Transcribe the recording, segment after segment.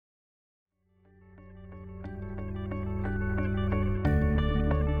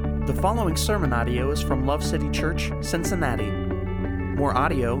The following sermon audio is from Love City Church, Cincinnati. More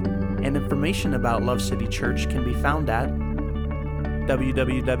audio and information about Love City Church can be found at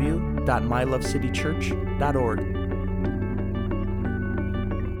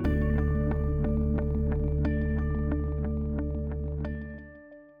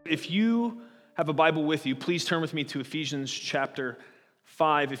If you have a Bible with you, please turn with me to Ephesians chapter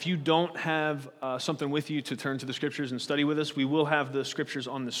 5. If you don't have something with you to turn to the scriptures and study with us, we will have the scriptures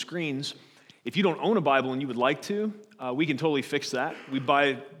on the screens. If you don't own a Bible and you would like to, we can totally fix that. We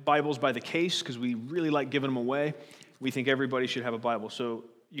buy Bibles by the case because we really like giving them away. We think everybody should have a Bible. So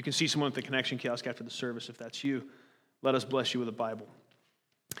you can see someone at the connection kiosk after the service if that's you. Let us bless you with a Bible.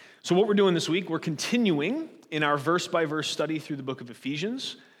 So what we're doing this week, we're continuing in our verse-by-verse study through the book of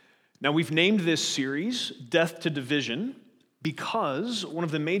Ephesians. Now, we've named this series Death to Division because one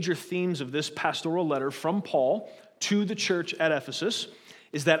of the major themes of this pastoral letter from Paul to the church at Ephesus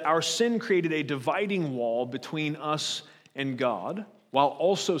is that our sin created a dividing wall between us and God while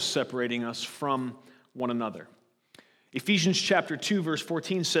also separating us from one another. Ephesians chapter 2, verse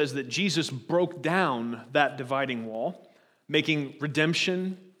 14 says that Jesus broke down that dividing wall, making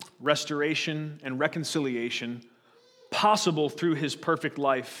redemption, restoration, and reconciliation possible through his perfect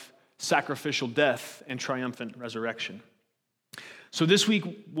life, sacrificial death, and triumphant resurrection. So this week,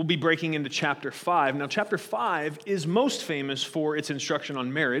 we'll be breaking into chapter 5. Now, chapter 5 is most famous for its instruction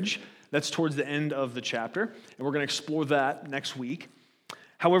on marriage. That's towards the end of the chapter, and we're going to explore that next week.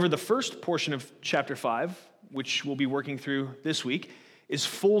 However, the first portion of chapter 5, which we'll be working through this week, is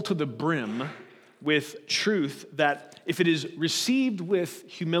full to the brim with truth that if it is received with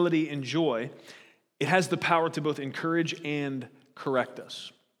humility and joy, it has the power to both encourage and correct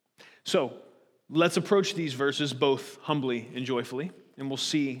us. So, let's approach these verses both humbly and joyfully, and we'll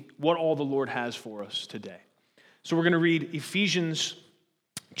see what all the Lord has for us today. So we're going to read Ephesians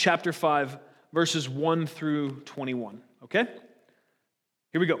chapter 5, verses 1 through 21, okay?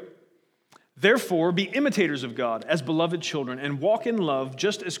 Here we go. Therefore, be imitators of God as beloved children, and walk in love,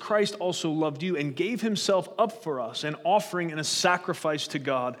 just as Christ also loved you and gave himself up for us, an offering and a sacrifice to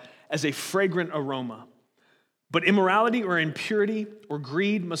God as a fragrant aroma. But immorality or impurity or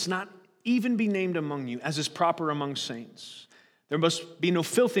greed must not even be named among you, as is proper among saints. There must be no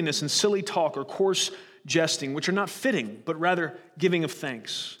filthiness and silly talk or coarse jesting, which are not fitting, but rather giving of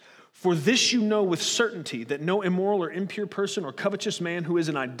thanks. For this you know with certainty, that no immoral or impure person or covetous man who is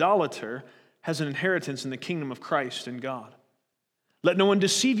an idolater has an inheritance in the kingdom of Christ and God. Let no one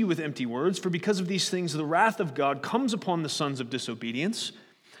deceive you with empty words, for because of these things the wrath of God comes upon the sons of disobedience.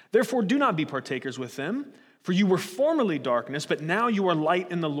 Therefore do not be partakers with them, for you were formerly darkness, but now you are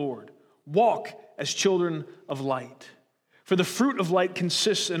light in the Lord. Walk as children of light. For the fruit of light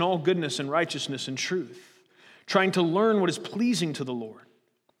consists in all goodness and righteousness and truth, trying to learn what is pleasing to the Lord.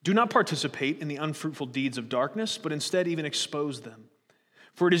 Do not participate in the unfruitful deeds of darkness, but instead even expose them.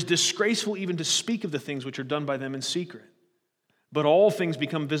 For it is disgraceful even to speak of the things which are done by them in secret. But all things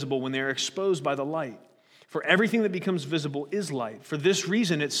become visible when they are exposed by the light. For everything that becomes visible is light. For this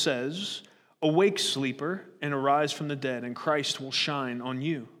reason it says, awake, sleeper, and arise from the dead, and Christ will shine on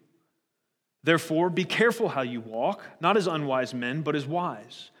you. Therefore, be careful how you walk, not as unwise men, but as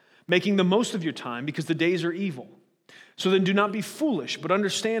wise, making the most of your time because the days are evil. So then do not be foolish, but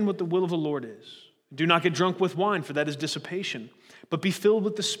understand what the will of the Lord is. Do not get drunk with wine, for that is dissipation, but be filled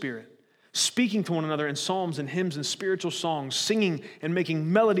with the Spirit, speaking to one another in psalms and hymns and spiritual songs, singing and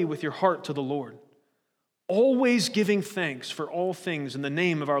making melody with your heart to the Lord. Always giving thanks for all things in the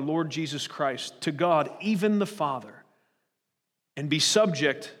name of our Lord Jesus Christ, to God, even the Father, and be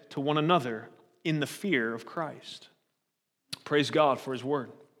subject to one another in the fear of Christ. Praise God for his word.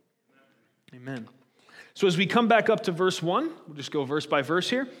 Amen. So as we come back up to verse 1, we'll just go verse by verse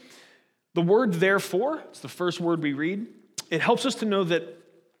here. The word therefore, it's the first word we read. It helps us to know that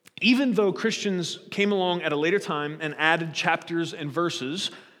even though Christians came along at a later time and added chapters and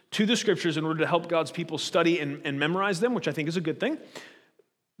verses to the scriptures in order to help God's people study and memorize them, which I think is a good thing,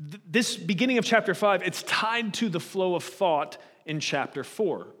 this beginning of chapter 5, it's tied to the flow of thought in chapter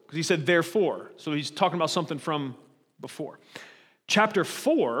 4, because he said therefore, so he's talking about something from before. Chapter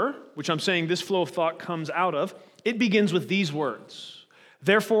 4, which I'm saying this flow of thought comes out of, it begins with these words.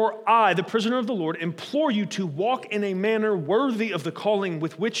 Therefore I, the prisoner of the Lord, implore you to walk in a manner worthy of the calling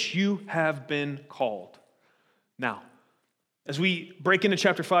with which you have been called. Now, as we break into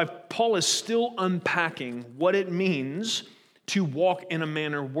chapter 5, Paul is still unpacking what it means to walk in a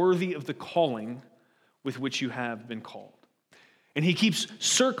manner worthy of the calling with which you have been called. And he keeps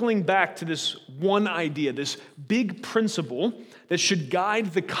circling back to this one idea, this big principle that should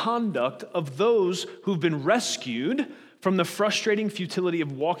guide the conduct of those who've been rescued from the frustrating futility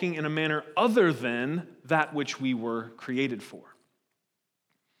of walking in a manner other than that which we were created for.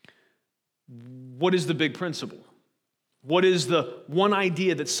 What is the big principle? What is the one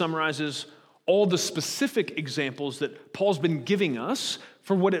idea that summarizes all the specific examples that Paul's been giving us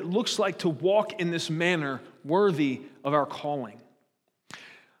for what it looks like to walk in this manner worthy of our calling?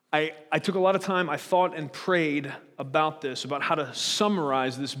 I took a lot of time, I thought and prayed about this, about how to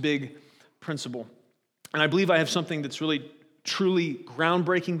summarize this big principle. And I believe I have something that's really, truly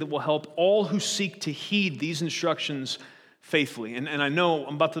groundbreaking that will help all who seek to heed these instructions faithfully. And I know,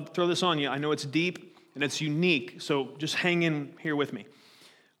 I'm about to throw this on you, I know it's deep and it's unique, so just hang in here with me.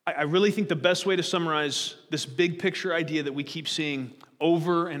 I really think the best way to summarize this big picture idea that we keep seeing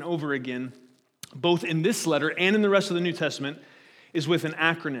over and over again, both in this letter and in the rest of the New Testament, is with an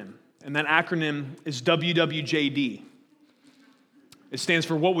acronym. And that acronym is WWJD. It stands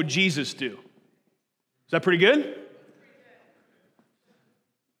for What Would Jesus Do? Is that pretty good?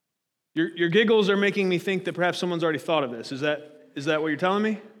 Your giggles are making me think that perhaps someone's already thought of this. Is that what you're telling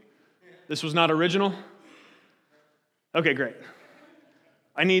me? This was not original? Okay, great.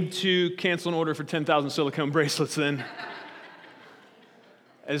 I need to cancel an order for 10,000 silicone bracelets then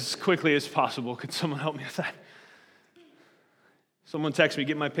as quickly as possible. Could someone help me with that? Someone text me,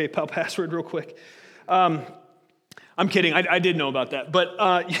 get my PayPal password real quick. I'm kidding. I did know about that.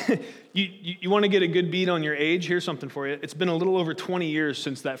 But you want to get a good beat on your age? Here's something for you. It's been a little over 20 years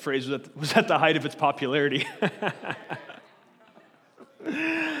since that phrase was at the height of its popularity.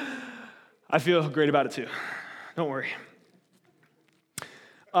 I feel great about it too. Don't worry.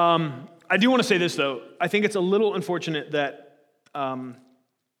 I do want to say this, though. I think it's a little unfortunate that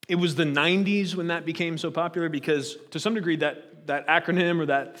it was the 90s when that became so popular, because to some degree that acronym or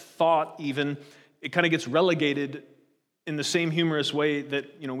that thought even, it kind of gets relegated in the same humorous way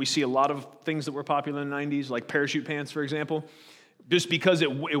that, we see a lot of things that were popular in the 90s, like parachute pants, for example. Just because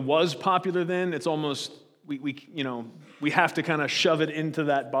it was popular then, it's almost, we have to kind of shove it into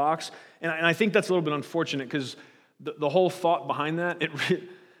that box. And I think that's a little bit unfortunate, because the whole thought behind that,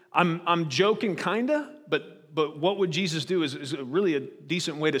 I'm joking kinda, but what would Jesus do is really a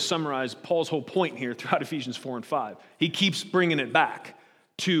decent way to summarize Paul's whole point here throughout Ephesians 4 and 5. He keeps bringing it back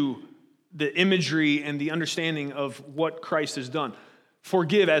to the imagery and the understanding of what Christ has done.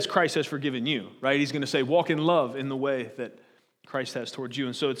 Forgive as Christ has forgiven you, right? He's going to say, walk in love in the way that Christ has towards you.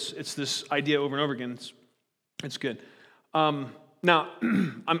 And so it's this idea over and over again. It's good. Now,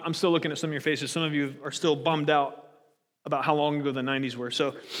 I'm still looking at some of your faces. Some of you are still bummed out about how long ago the 90s were.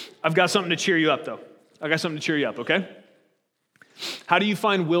 So I've got something to cheer you up, though. I got something to cheer you up, okay? How do you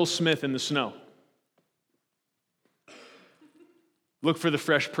find Will Smith in the snow? Look for the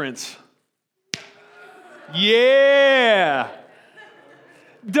Fresh Prince. Yeah!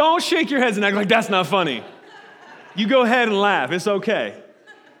 Don't shake your heads and act like that's not funny. You go ahead and laugh. It's okay.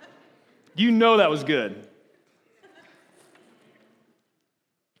 You know that was good.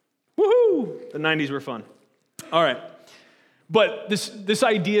 Woohoo! The 90s were fun. All right. But this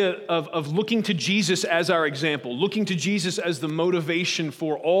idea of looking to Jesus as our example, looking to Jesus as the motivation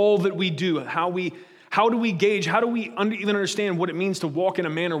for all that we do, how do we gauge, how do we even understand what it means to walk in a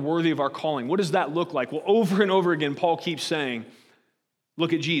manner worthy of our calling? What does that look like? Well, over and over again, Paul keeps saying,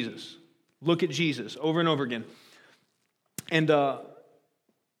 look at Jesus. Look at Jesus, over and over again. And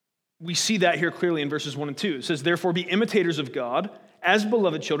we see that here clearly in verses 1 and 2. It says, therefore be imitators of God as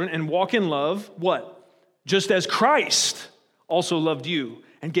beloved children and walk in love, what? Just as Christ also loved you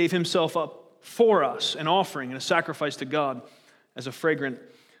and gave himself up for us, an offering and a sacrifice to God as a fragrant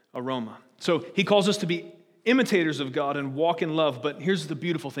aroma. So he calls us to be imitators of God and walk in love, but here's the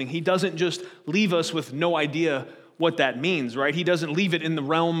beautiful thing. He doesn't just leave us with no idea what that means, right? He doesn't leave it in the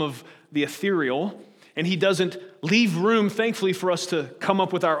realm of the ethereal, and he doesn't leave room, thankfully, for us to come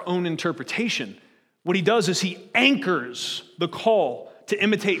up with our own interpretation. What he does is he anchors the call to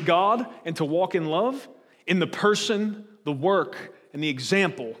imitate God and to walk in love in the person, the work, and the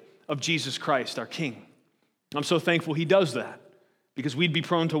example of Jesus Christ, our King. I'm so thankful he does that, because we'd be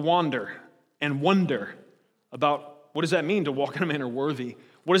prone to wander and wonder about what does that mean to walk in a manner worthy?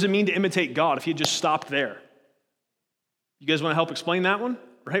 What does it mean to imitate God if he had just stopped there? You guys want to help explain that one?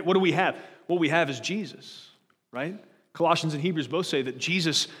 Right? What do we have? What we have is Jesus, right? Colossians and Hebrews both say that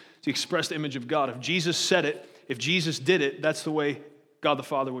Jesus is the expressed image of God. If Jesus said it, if Jesus did it, that's the way God the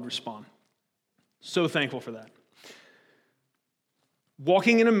Father would respond. So thankful for that.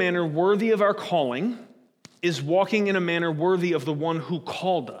 Walking in a manner worthy of our calling is walking in a manner worthy of the one who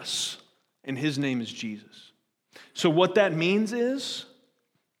called us, and his name is Jesus. So what that means is,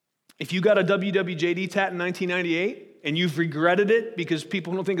 if you got a WWJD tat in 1998 and you've regretted it because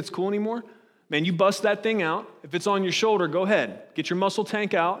people don't think it's cool anymore, man, you bust that thing out. If it's on your shoulder, go ahead. Get your muscle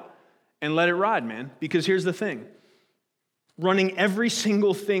tank out and let it ride, man. Because here's the thing. Running every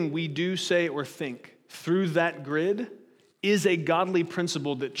single thing we do, say, or think through that grid is a godly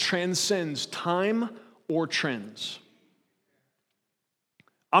principle that transcends time or trends.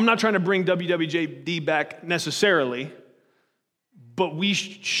 I'm not trying to bring WWJD back necessarily, but we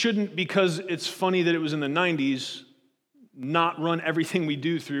shouldn't, because it's funny that it was in the 90s, not run everything we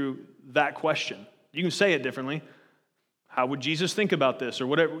do through that question. You can say it differently. How would Jesus think about this? Or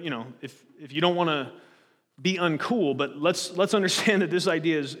whatever, if you don't want to be uncool, but let's understand that this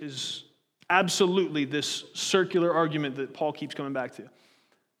idea is absolutely this circular argument that Paul keeps coming back to.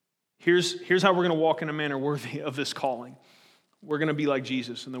 Here's how we're going to walk in a manner worthy of this calling. We're going to be like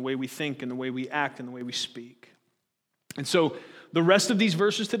Jesus in the way we think and the way we act and the way we speak. And so the rest of these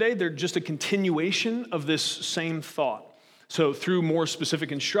verses today, they're just a continuation of this same thought. So through more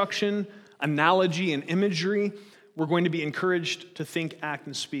specific instruction, analogy, and imagery, we're going to be encouraged to think, act,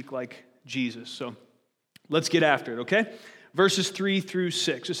 and speak like Jesus. So let's get after it, okay? Verses 3 through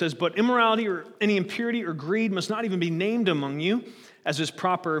 6. It says, "But immorality or any impurity or greed must not even be named among you, as is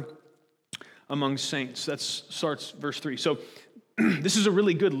proper among saints." That starts verse 3. So this is a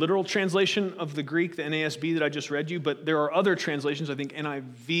really good literal translation of the Greek, the NASB that I just read you, but there are other translations. I think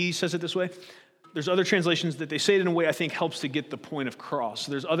NIV says it this way. There's other translations that they say it in a way I think helps to get the point across.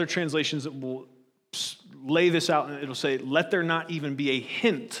 So there's other translations that will lay this out, and it'll say, "Let there not even be a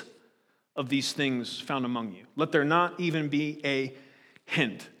hint of these things found among you." Let there not even be a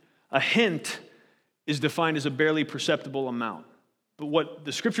hint. A hint is defined as a barely perceptible amount. But what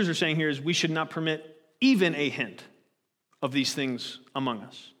the scriptures are saying here is we should not permit even a hint of these things among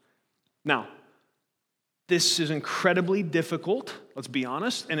us. Now, this is incredibly difficult, let's be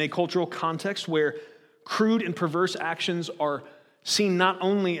honest, in a cultural context where crude and perverse actions are seen not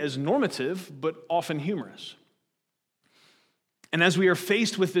only as normative, but often humorous. And as we are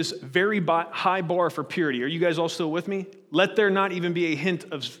faced with this very high bar for purity, are you guys all still with me? Let there not even be a hint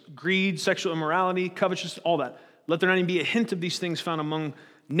of greed, sexual immorality, covetousness, all that. Let there not even be a hint of these things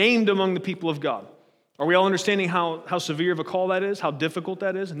named among the people of God. Are we all understanding how severe of a call that is? How difficult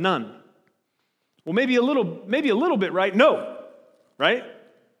that is? None. Well, maybe a little bit, right? No, right?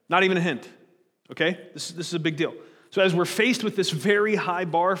 Not even a hint, okay? This is a big deal. So as we're faced with this very high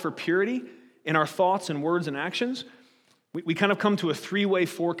bar for purity in our thoughts and words and actions, we kind of come to a three-way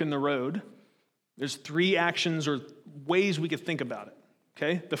fork in the road. There's three actions or ways we could think about it,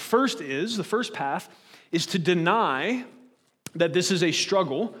 okay? The first path is to deny that this is a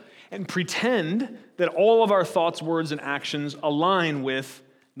struggle and pretend that all of our thoughts, words, and actions align with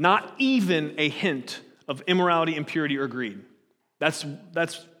not even a hint of immorality, impurity, or greed. That's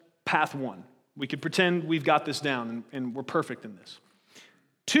path one. We could pretend we've got this down and we're perfect in this.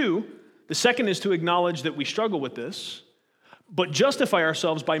 2, the second is to acknowledge that we struggle with this, but justify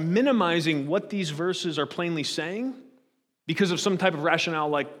ourselves by minimizing what these verses are plainly saying because of some type of rationale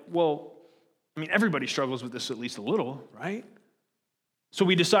like, well, everybody struggles with this at least a little, right? So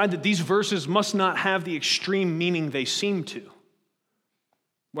we decide that these verses must not have the extreme meaning they seem to,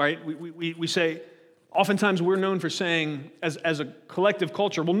 right? We say, oftentimes we're known for saying, as a collective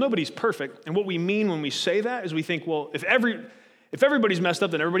culture, well, nobody's perfect. And what we mean when we say that is we think, well, if everybody's messed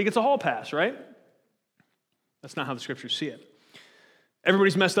up, then everybody gets a hall pass, right? That's not how the scriptures see it.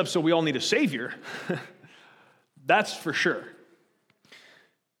 Everybody's messed up, so we all need a savior. That's for sure.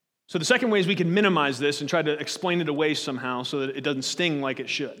 So the second way is we can minimize this and try to explain it away somehow so that it doesn't sting like it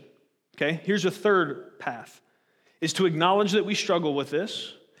should. Okay? Here's a third path, is to acknowledge that we struggle with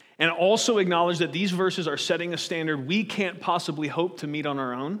this and also acknowledge that these verses are setting a standard we can't possibly hope to meet on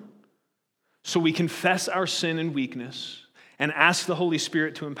our own. So we confess our sin and weakness and ask the Holy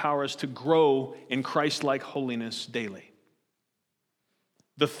Spirit to empower us to grow in Christ-like holiness daily.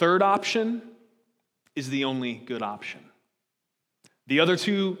 The third option is the only good option. The other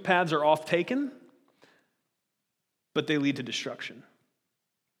two paths are off taken, but they lead to destruction.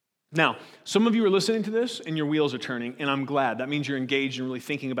 Now, some of you are listening to this and your wheels are turning, and I'm glad. That means you're engaged and really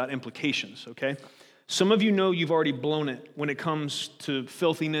thinking about implications, okay? Some of you know you've already blown it when it comes to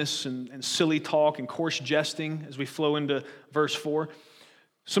filthiness and silly talk and coarse jesting as we flow into verse 4.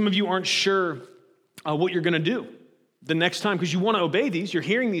 Some of you aren't sure what you're going to do the next time because you want to obey these. You're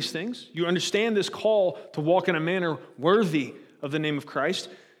hearing these things. You understand this call to walk in a manner worthy of the name of Christ.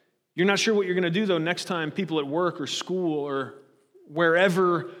 You're not sure what you're going to do, though, next time people at work or school or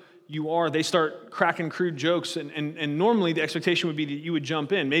wherever you are, they start cracking crude jokes, and normally the expectation would be that you would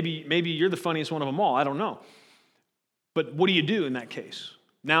jump in. Maybe you're the funniest one of them all. I don't know. But what do you do in that case?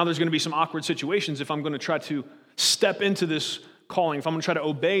 Now there's going to be some awkward situations if I'm going to try to step into this calling, if I'm going to try to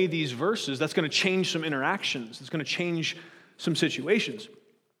obey these verses, that's going to change some interactions. It's going to change some situations.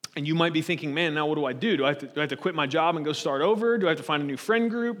 And you might be thinking, man, now what do I do? Do I have to quit my job and go start over? Do I have to find a new friend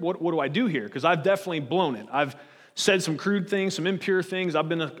group? What do I do here? Because I've definitely blown it. I've said some crude things, some impure things. I've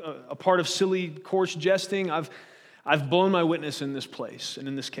been a part of silly, coarse jesting. I've blown my witness in this place and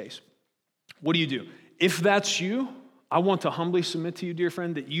in this case. What do you do? If that's you, I want to humbly submit to you, dear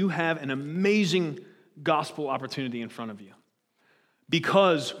friend, that you have an amazing gospel opportunity in front of you.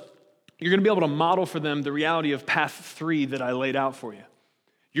 Because you're going to be able to model for them the reality of path 3 that I laid out for you.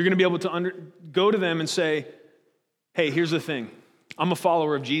 You're going to be able to go to them and say, hey, here's the thing. I'm a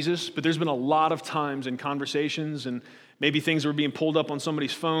follower of Jesus, but there's been a lot of times in conversations and maybe things that were being pulled up on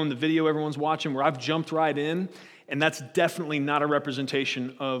somebody's phone, the video everyone's watching, where I've jumped right in, and that's definitely not a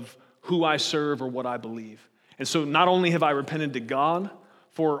representation of who I serve or what I believe. And so not only have I repented to God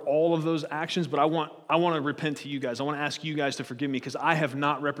for all of those actions, but I want to repent to you guys. I want to ask you guys to forgive me because I have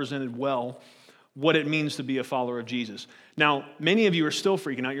not represented well what it means to be a follower of Jesus. Now, many of you are still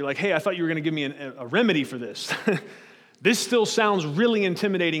freaking out. You're like, hey, I thought you were going to give me a remedy for this. This still sounds really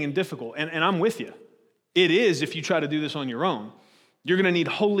intimidating and difficult, and I'm with you. It is if you try to do this on your own. You're going to need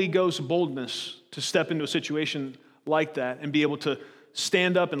Holy Ghost boldness to step into a situation like that and be able to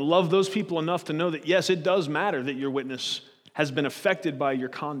stand up and love those people enough to know that, yes, it does matter that your witness has been affected by your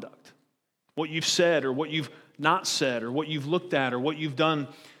conduct. What you've said or what you've not said or what you've looked at or what you've done,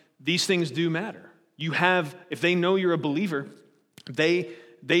 these things do matter. You have, if they know you're a believer, they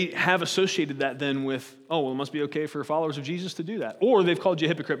have associated that then with, oh, well, it must be okay for followers of Jesus to do that. Or they've called you a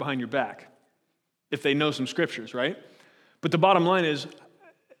hypocrite behind your back, if they know some scriptures, right? But the bottom line is,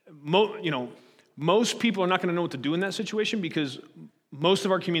 most people are not going to know what to do in that situation because most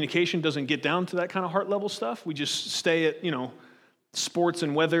of our communication doesn't get down to that kind of heart level stuff. We just stay at, sports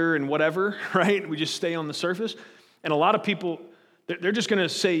and weather and whatever, right? We just stay on the surface. And a lot of people, they're just going to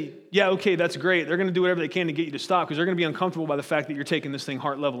say, yeah, okay, that's great. They're going to do whatever they can to get you to stop because they're going to be uncomfortable by the fact that you're taking this thing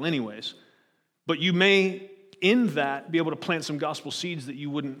heart level anyways. But you may, in that, be able to plant some gospel seeds that you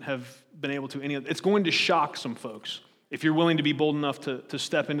wouldn't have been able to any other. It's going to shock some folks if you're willing to be bold enough to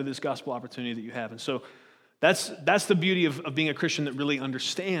step into this gospel opportunity that you have. And so that's the beauty of being a Christian that really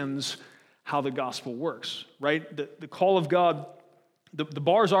understands how the gospel works, right? The call of God, the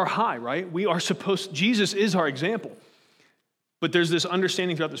bars are high, right? Jesus is our example. But there's this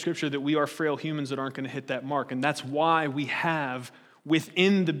understanding throughout the scripture that we are frail humans that aren't going to hit that mark. And that's why we have,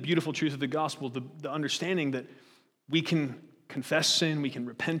 within the beautiful truth of the gospel, the understanding that we can confess sin, we can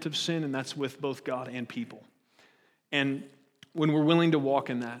repent of sin, and that's with both God and people. And when we're willing to walk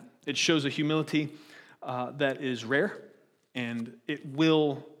in that, it shows a humility that is rare, and it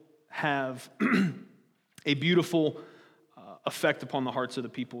will have a beautiful effect upon the hearts of the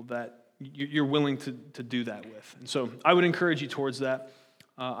people that you're willing to do that with. And so I would encourage you towards that.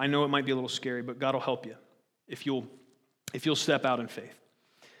 I know it might be a little scary, but God will help you if you'll step out in faith.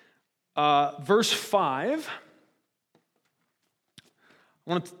 Verse 5,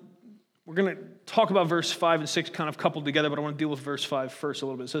 we're going to talk about verse 5 and 6 kind of coupled together, but I want to deal with verse 5 first a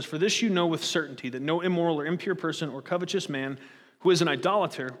little bit. It says, "For this you know with certainty that no immoral or impure person or covetous man who is an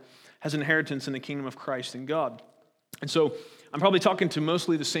idolater has inheritance in the kingdom of Christ and God." And so I'm probably talking to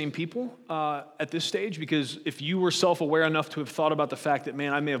mostly the same people at this stage, because if you were self-aware enough to have thought about the fact that,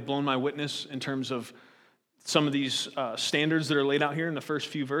 man, I may have blown my witness in terms of some of these standards that are laid out here in the first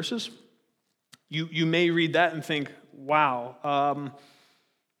few verses, you may read that and think, wow,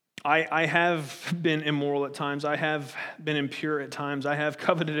 I have been immoral at times. I have been impure at times. I have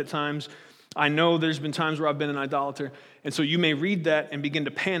coveted at times. I know there's been times where I've been an idolater. And so you may read that and begin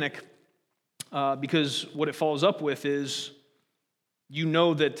to panic because what it follows up with is, you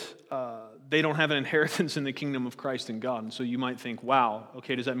know that they don't have an inheritance in the kingdom of Christ and God. And so you might think, wow,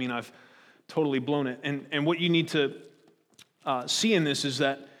 okay, does that mean I've totally blown it? And what you need to see in this is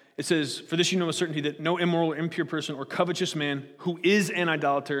that it says, "For this you know with certainty that no immoral or impure person or covetous man who is an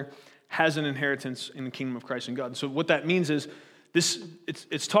idolater has an inheritance in the kingdom of Christ and God." And so what that means is,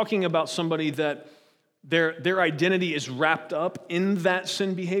 it's talking about somebody that their identity is wrapped up in that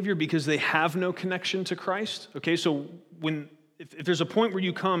sin behavior because they have no connection to Christ. Okay, so if there's a point where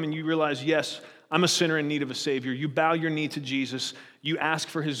you come and you realize, yes, I'm a sinner in need of a Savior, you bow your knee to Jesus, you ask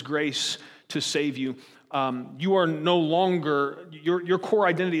for His grace to save you, you are no longer, your core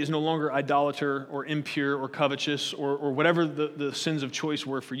identity is no longer idolater or impure or covetous or whatever the sins of choice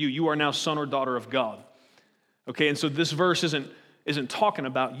were for you. You are now son or daughter of God. Okay, and so this verse isn't talking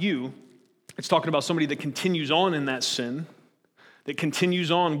about you. It's talking about somebody that continues on in that sin, that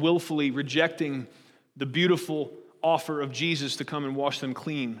continues on willfully rejecting the beautiful offer of Jesus to come and wash them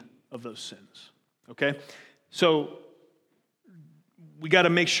clean of those sins. Okay? So we got to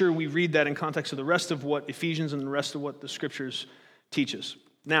make sure we read that in context of the rest of what Ephesians and the rest of what the scriptures teach us.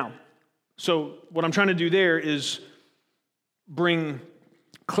 Now, so what I'm trying to do there is bring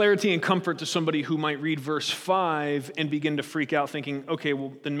clarity and comfort to somebody who might read verse 5 and begin to freak out thinking, okay,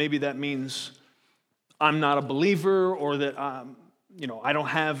 well, then maybe that means I'm not a believer, or that I don't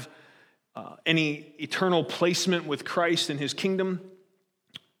have any eternal placement with Christ in his kingdom.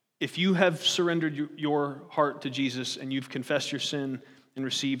 If you have surrendered your heart to Jesus and you've confessed your sin and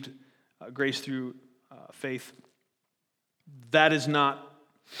received grace through faith, that is not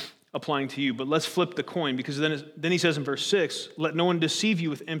applying to you. But let's flip the coin, because then he says in verse 6, let no one deceive you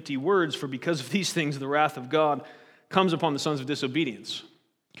with empty words, for because of these things the wrath of God comes upon the sons of disobedience.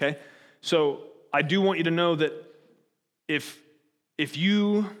 Okay? So I do want you to know that if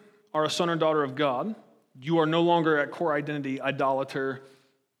you are a son or daughter of God, you are no longer at core identity idolater,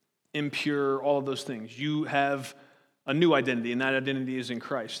 impure, all of those things. You have a new identity, and that identity is in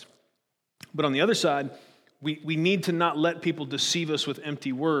Christ. But on the other side, we need to not let people deceive us with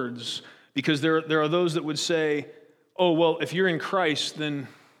empty words, because there are those that would say, oh, well, if you're in Christ, then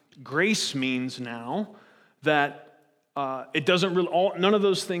grace means now that it doesn't really, none of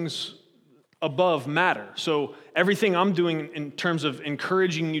those things above matter. So everything I'm doing in terms of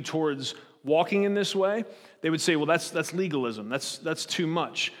encouraging you towards walking in this way, they would say, well, that's legalism. That's too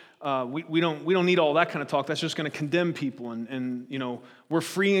much. We don't need all that kind of talk. That's just going to condemn people. And we're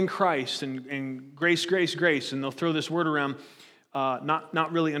free in Christ and grace, grace, grace. And they'll throw this word around,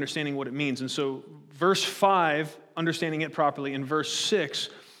 not really understanding what it means. And so verse 5, understanding it properly, and verse 6,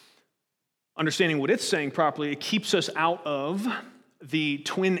 understanding what it's saying properly, it keeps us out of the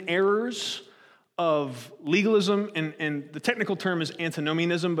twin errors of legalism, and the technical term is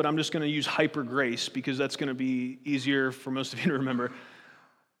antinomianism, but I'm just going to use hyper grace because that's going to be easier for most of you to remember.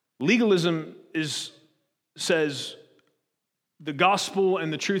 Legalism says the gospel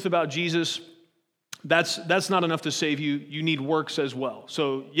and the truth about Jesus, that's not enough to save you. You need works as well.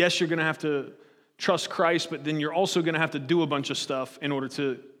 So yes, you're going to have to trust Christ, but then you're also going to have to do a bunch of stuff in order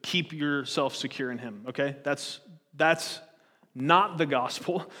to keep yourself secure in him, okay? That's not the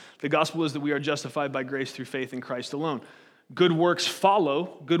gospel. The gospel is that we are justified by grace through faith in Christ alone. Good works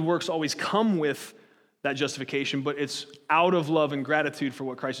follow. Good works always come with that justification, but it's out of love and gratitude for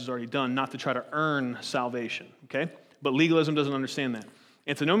what Christ has already done, not to try to earn salvation, okay? But legalism doesn't understand that.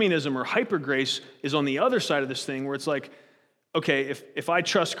 Antinomianism or hyper grace is on the other side of this thing, where it's like, okay, if I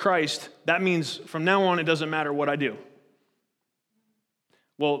trust Christ, that means from now on it doesn't matter what I do.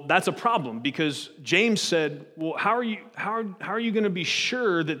 Well, that's a problem, because James said, well, how are you going to be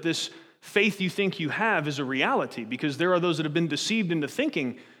sure that this faith you think you have is a reality? Because there are those that have been deceived into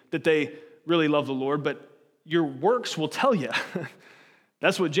thinking that they really love the Lord, but your works will tell you.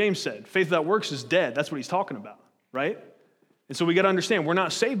 That's what James said. Faith without works is dead. That's what he's talking about, right? And so we got to understand, we're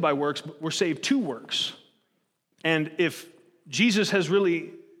not saved by works, but we're saved to works. And if Jesus has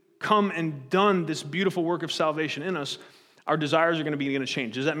really come and done this beautiful work of salvation in us, our desires are going to begin to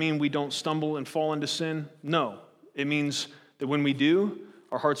change. Does that mean we don't stumble and fall into sin? No. It means that when we do,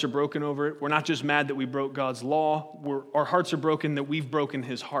 our hearts are broken over it. We're not just mad that we broke God's law. Our hearts are broken that we've broken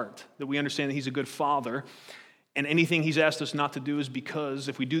his heart, that we understand that he's a good father, and anything he's asked us not to do is because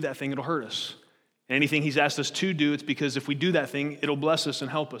if we do that thing, it'll hurt us. And anything he's asked us to do, it's because if we do that thing, it'll bless us and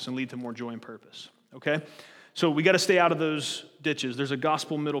help us and lead to more joy and purpose, okay? So we got to stay out of those ditches. There's a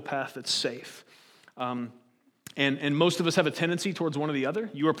gospel middle path that's safe. And most of us have a tendency towards one or the other.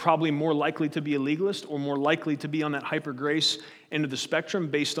 You are probably more likely to be a legalist or more likely to be on that hyper grace end of the spectrum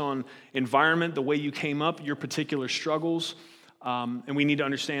based on environment, the way you came up, your particular struggles. And we need to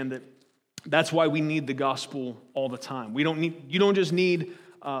understand that that's why we need the gospel all the time. You don't just need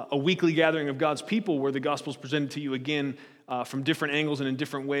a weekly gathering of God's people where the gospel is presented to you again from different angles and in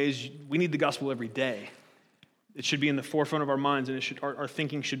different ways. We need the gospel every day. It should be in the forefront of our minds, and our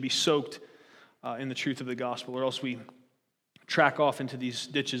thinking should be soaked in the truth of the gospel, or else we track off into these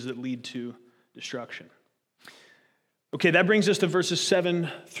ditches that lead to destruction. Okay, that brings us to verses 7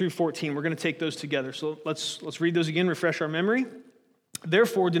 through 14. We're going to take those together. So let's read those again, refresh our memory.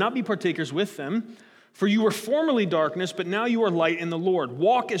 Therefore, do not be partakers with them, for you were formerly darkness, but now you are light in the Lord.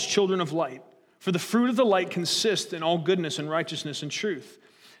 Walk as children of light, for the fruit of the light consists in all goodness and righteousness and truth,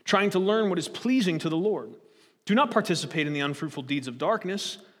 trying to learn what is pleasing to the Lord. Do not participate in the unfruitful deeds of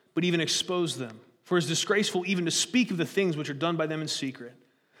darkness, but even expose them. For it is disgraceful even to speak of the things which are done by them in secret.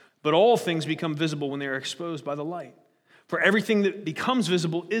 But all things become visible when they are exposed by the light. For everything that becomes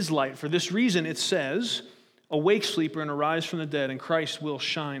visible is light. For this reason it says, awake, sleeper, and arise from the dead, and Christ will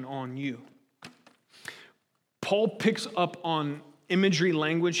shine on you. Paul picks up on imagery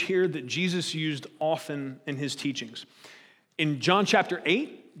language here that Jesus used often in his teachings. In John chapter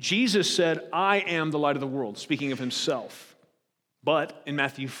 8, Jesus said, I am the light of the world, speaking of himself. But in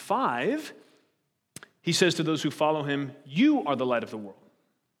Matthew 5, he says to those who follow him, you are the light of the world.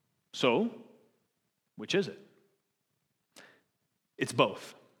 So, which is it? It's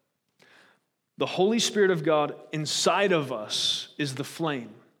both. The Holy Spirit of God inside of us is the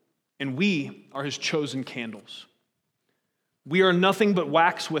flame, and we are his chosen candles. We are nothing but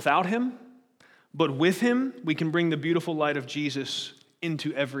wax without him, but with him, we can bring the beautiful light of Jesus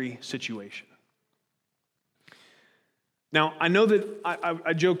into every situation. Now, I know that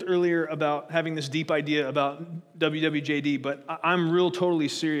I joked earlier about having this deep idea about WWJD, but I'm real totally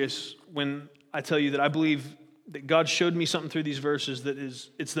serious when I tell you that I believe that God showed me something through these verses that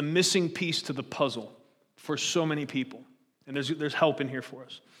it's the missing piece to the puzzle for so many people. And there's help in here for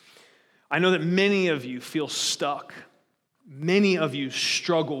us. I know that many of you feel stuck. Many of you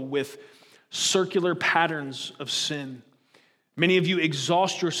struggle with circular patterns of sin. Many of you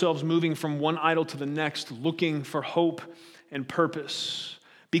exhaust yourselves moving from one idol to the next, looking for hope and purpose,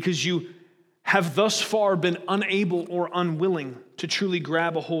 because you have thus far been unable or unwilling to truly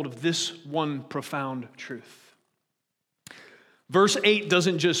grab a hold of this one profound truth. Verse 8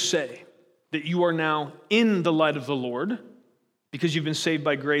 doesn't just say that you are now in the light of the Lord because you've been saved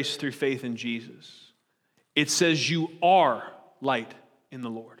by grace through faith in Jesus. It says you are light in the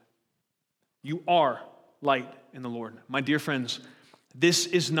Lord. You are light in the Lord. My dear friends, this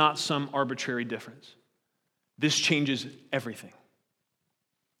is not some arbitrary difference. This changes everything.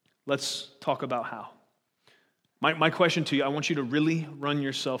 Let's talk about how. My question to you, I want you to really run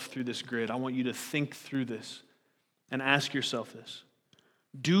yourself through this grid. I want you to think through this and ask yourself this.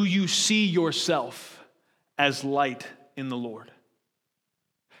 Do you see yourself as light in the Lord?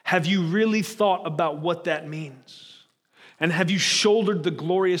 Have you really thought about what that means? And have you shouldered the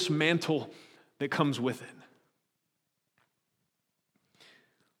glorious mantle that comes with it?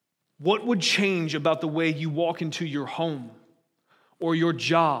 What would change about the way you walk into your home or your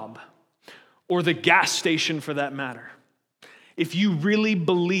job or the gas station for that matter if you really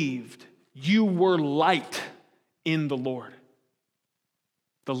believed you were light in the Lord?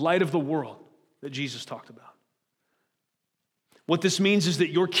 The light of the world that Jesus talked about. What this means is that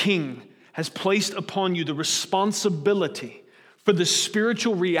your King has placed upon you the responsibility for the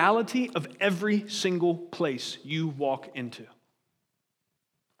spiritual reality of every single place you walk into.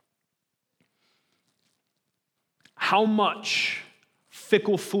 How much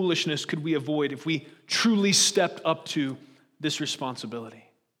fickle foolishness could we avoid if we truly stepped up to this responsibility?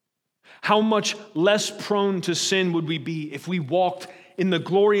 How much less prone to sin would we be if we walked in the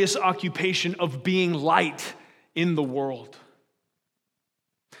glorious occupation of being light in the world?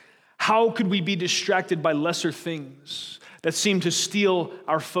 How could we be distracted by lesser things that seem to steal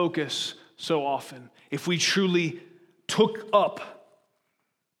our focus so often if we truly took up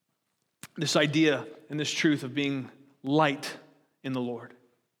this idea and this truth of being light in the Lord?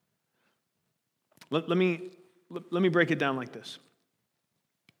 Let me break it down like this.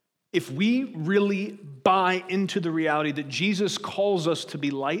 If we really buy into the reality that Jesus calls us to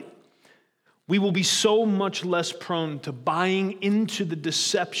be light, we will be so much less prone to buying into the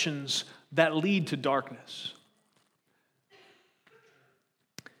deceptions that lead to darkness.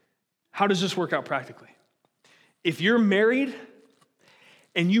 How does this work out practically? If you're married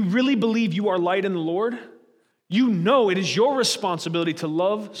and you really believe you are light in the Lord, you know it is your responsibility to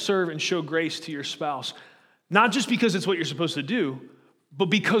love, serve, and show grace to your spouse. Not just because it's what you're supposed to do, but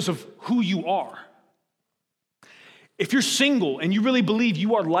because of who you are. If you're single and you really believe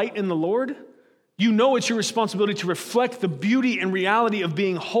you are light in the Lord, you know it's your responsibility to reflect the beauty and reality of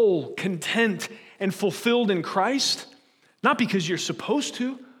being whole, content, and fulfilled in Christ, not because you're supposed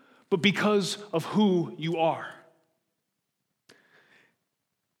to, but because of who you are.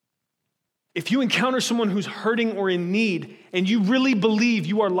 If you encounter someone who's hurting or in need, and you really believe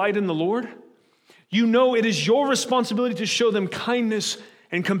you are light in the Lord, you know it is your responsibility to show them kindness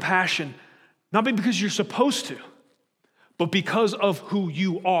and compassion, not because you're supposed to, but because of who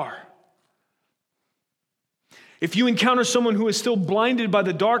you are. If you encounter someone who is still blinded by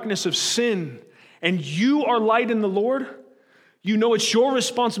the darkness of sin, and you are light in the Lord, you know it's your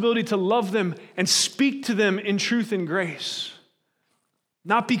responsibility to love them and speak to them in truth and grace.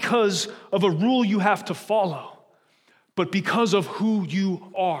 Not because of a rule you have to follow, but because of who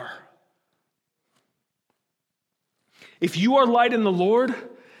you are. If you are light in the Lord,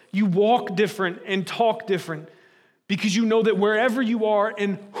 you walk different and talk different because you know that wherever you are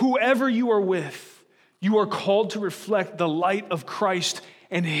and whoever you are with, you are called to reflect the light of Christ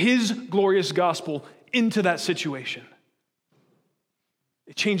and His glorious gospel into that situation.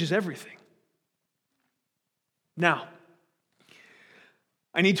 It changes everything. Now,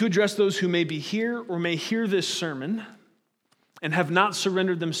 I need to address those who may be here or may hear this sermon and have not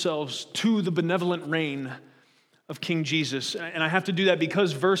surrendered themselves to the benevolent reign of King Jesus. And I have to do that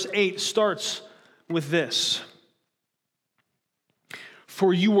because verse 8 starts with this.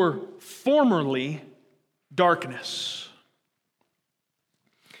 For you were formerly darkness.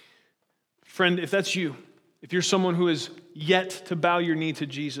 Friend, if that's you, if you're someone who is yet to bow your knee to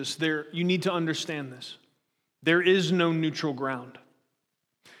Jesus, you need to understand this. There is no neutral ground.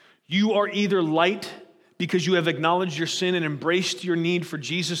 You are either light because you have acknowledged your sin and embraced your need for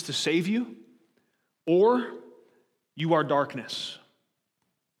Jesus to save you, or you are darkness.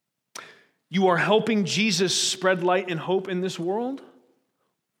 You are helping Jesus spread light and hope in this world,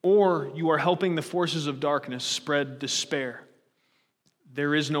 or you are helping the forces of darkness spread despair.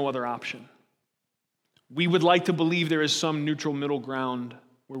 There is no other option. We would like to believe there is some neutral middle ground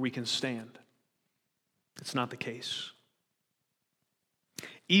where we can stand. It's not the case.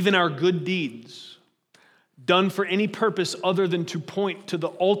 Even our good deeds, done for any purpose other than to point to the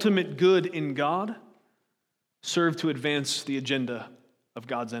ultimate good in God, serve to advance the agenda of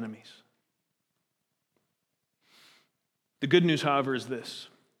God's enemies. The good news, however, is this.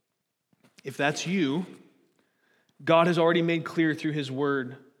 If that's you, God has already made clear through His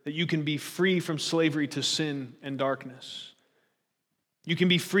Word that you can be free from slavery to sin and darkness. You can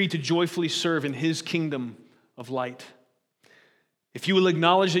be free to joyfully serve in His kingdom of light. If you will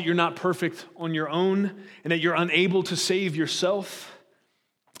acknowledge that you're not perfect on your own and that you're unable to save yourself,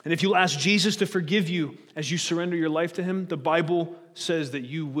 and if you'll ask Jesus to forgive you as you surrender your life to Him, the Bible says that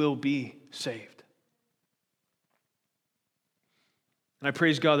you will be saved. And I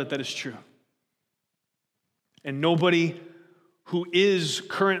praise God that that is true. And nobody who is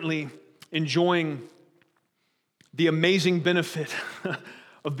currently enjoying the amazing benefit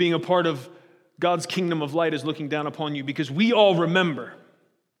of being a part of God's kingdom of light is looking down upon you, because we all remember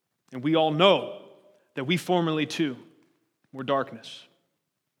and we all know that we formerly too were darkness.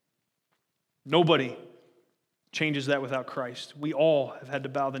 Nobody changes that without Christ. We all have had to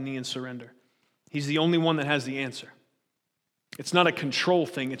bow the knee and surrender. He's the only one that has the answer. It's not a control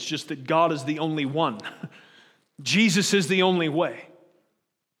thing. It's just that God is the only one. Jesus is the only way.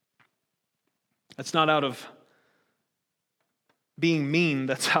 That's not out of being mean.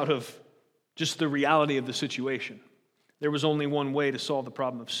 That's out of just the reality of the situation. There was only one way to solve the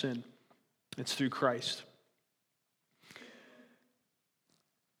problem of sin. It's through Christ.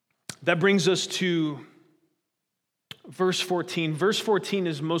 That brings us to verse 14. Verse 14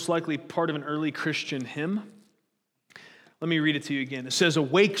 is most likely part of an early Christian hymn. Let me read it to you again. It says,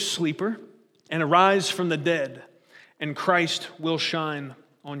 "Awake, sleeper, and arise from the dead, and Christ will shine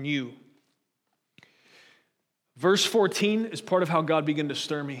on you." Verse 14 is part of how God began to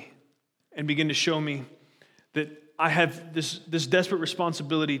stir me and begin to show me that I have this desperate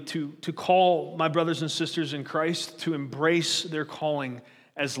responsibility to call my brothers and sisters in Christ to embrace their calling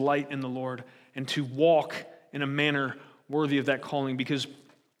as light in the Lord and to walk in a manner worthy of that calling. Because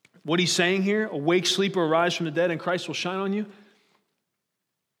what he's saying here, awake, sleeper, arise from the dead, and Christ will shine on you,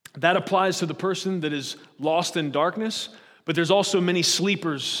 that applies to the person that is lost in darkness, but there's also many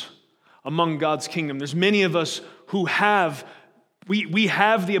sleepers among God's kingdom. There's many of us who have We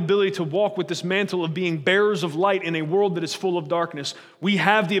have the ability to walk with this mantle of being bearers of light in a world that is full of darkness. We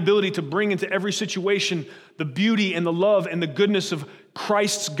have the ability to bring into every situation the beauty and the love and the goodness of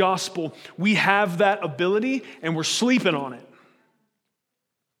Christ's gospel. We have that ability, and we're sleeping on it.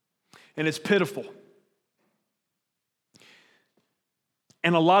 And it's pitiful.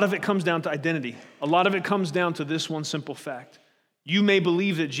 And a lot of it comes down to identity. A lot of it comes down to this one simple fact. You may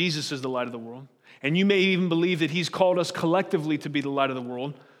believe that Jesus is the light of the world. And you may even believe that He's called us collectively to be the light of the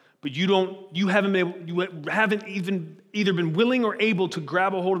world, but you haven't even either been willing or able to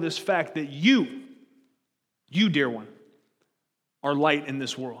grab a hold of this fact that you, dear one, are light in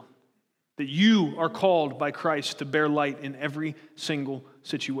this world. That you are called by Christ to bear light in every single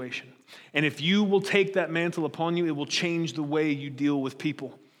situation. And if you will take that mantle upon you, it will change the way you deal with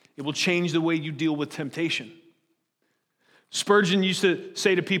people. It will change the way you deal with temptation. Spurgeon used to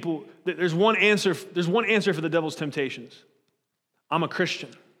say to people that there's one answer for the devil's temptations. I'm a Christian.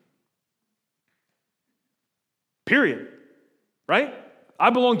 Period. Right? I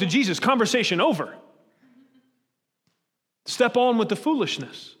belong to Jesus. Conversation over. Step on with the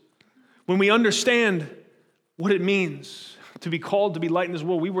foolishness. When we understand what it means to be called to be light in this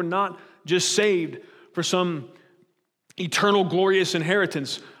world, we were not just saved for some eternal glorious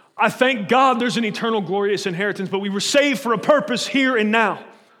inheritance. I thank God there's an eternal glorious inheritance, but we were saved for a purpose here and now.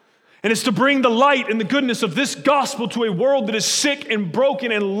 And it's to bring the light and the goodness of this gospel to a world that is sick and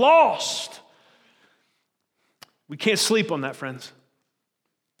broken and lost. We can't sleep on that, friends.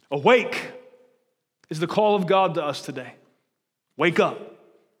 Awake is the call of God to us today. Wake up.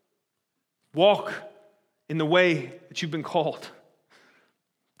 Walk in the way that you've been called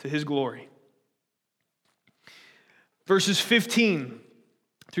to his glory. Verses 15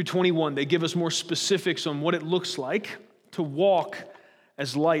 through 21, they give us more specifics on what it looks like to walk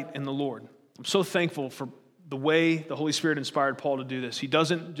as light in the Lord. I'm so thankful for the way the Holy Spirit inspired Paul to do this. He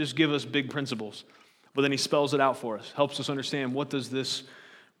doesn't just give us big principles, but then he spells it out for us, helps us understand what does this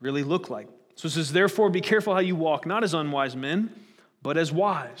really look like. So it says, therefore, be careful how you walk, not as unwise men, but as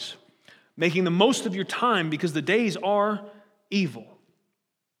wise, making the most of your time because the days are evil.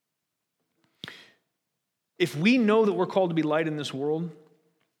 If we know that we're called to be light in this world,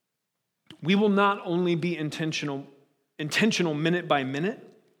 we will not only be intentional minute by minute,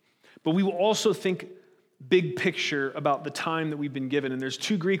 but we will also think big picture about the time that we've been given. And there's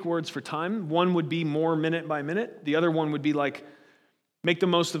two Greek words for time. One would be more minute by minute. The other one would be like, make the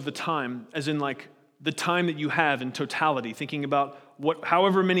most of the time, as in like the time that you have in totality, thinking about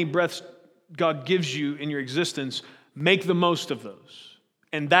however many breaths God gives you in your existence, make the most of those.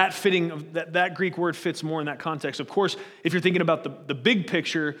 And that Greek word fits more in that context. Of course, if you're thinking about the big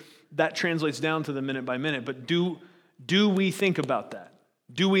picture, that translates down to the minute by minute. But do we think about that?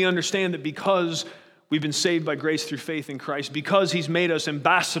 Do we understand that because we've been saved by grace through faith in Christ, because he's made us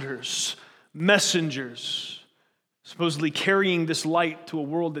ambassadors, messengers, supposedly carrying this light to a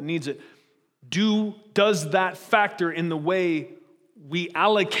world that needs it, does that factor in the way we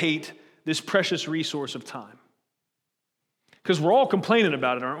allocate this precious resource of time? Because we're all complaining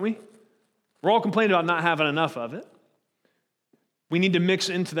about it, aren't we? We're all complaining about not having enough of it. We need to mix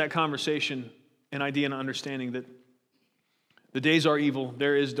into that conversation an idea and understanding that the days are evil,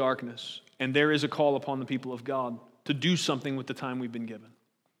 there is darkness, and there is a call upon the people of God to do something with the time we've been given.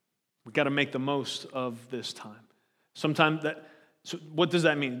 We've got to make the most of this time. So what does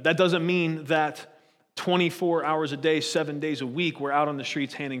that mean? That doesn't mean that 24 hours a day, 7 days a week, we're out on the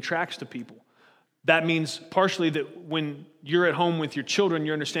streets handing tracts to people. That means partially that when you're at home with your children,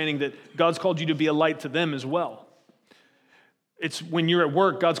 you're understanding that God's called you to be a light to them as well. It's when you're at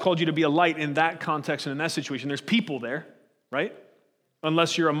work, God's called you to be a light in that context and in that situation. There's people there, right?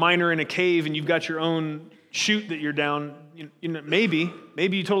 Unless you're a miner in a cave and you've got your own chute that you're down, maybe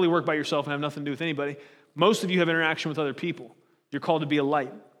you totally work by yourself and have nothing to do with anybody. Most of you have interaction with other people. You're called to be a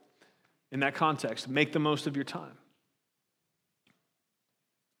light in that context. Make the most of your time.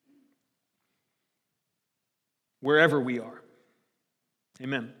 Wherever we are.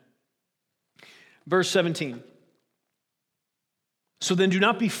 Amen. Verse 17. So then do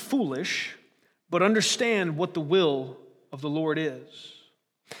not be foolish, but understand what the will of the Lord is.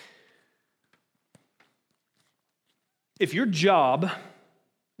 If your job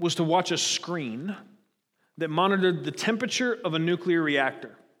was to watch a screen that monitored the temperature of a nuclear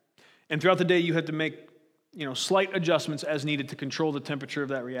reactor, and throughout the day you had to make slight adjustments as needed to control the temperature of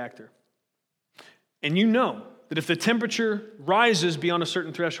that reactor, and you know that if the temperature rises beyond a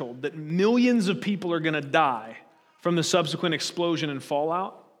certain threshold, that millions of people are going to die from the subsequent explosion and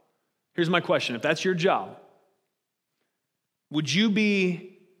fallout, here's my question. If that's your job, would you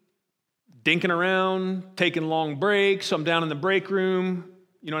be dinking around, taking long breaks? I'm down in the break room,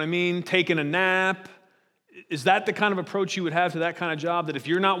 you know what I mean? Taking a nap. Is that the kind of approach you would have to that kind of job, that if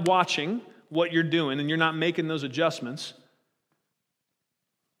you're not watching what you're doing and you're not making those adjustments,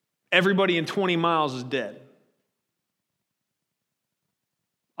 everybody in 20 miles is dead?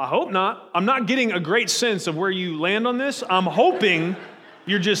 I hope not. I'm not getting a great sense of where you land on this. I'm hoping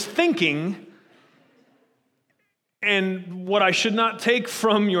you're just thinking, and what I should not take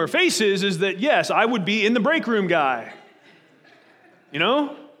from your faces is that, yes, I would be in the break room guy.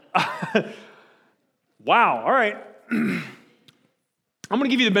 Wow, all right. I'm going to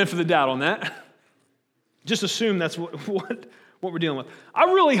give you the benefit of the doubt on that. Just assume that's what we're dealing with. I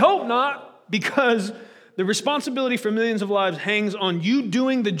really hope not, because the responsibility for millions of lives hangs on you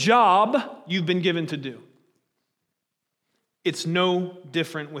doing the job you've been given to do. It's no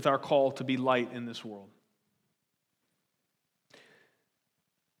different with our call to be light in this world.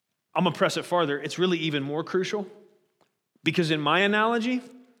 I'm going to press it farther. It's really even more crucial, because in my analogy,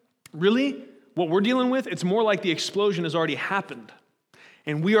 really, what we're dealing with, it's more like the explosion has already happened.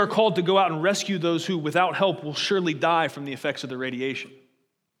 And we are called to go out and rescue those who, without help, will surely die from the effects of the radiation.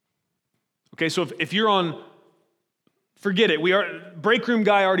 Okay, so if you're on, forget it. Break room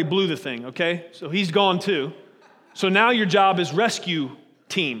guy already blew the thing, okay? So he's gone too. So now your job is rescue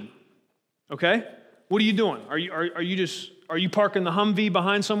team, okay? What are you doing? Are you parking the Humvee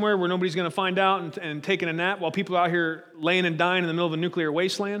behind somewhere where nobody's going to find out and taking a nap while people are out here laying and dying in the middle of a nuclear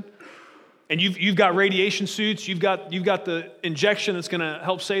wasteland? and you've got radiation suits, you've got the injection that's going to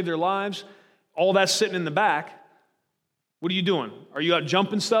help save their lives, all that's sitting in the back. What are you doing? Are you out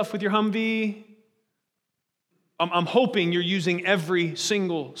jumping stuff with your Humvee? I'm hoping you're using every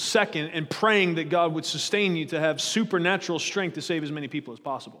single second and praying that God would sustain you to have supernatural strength to save as many people as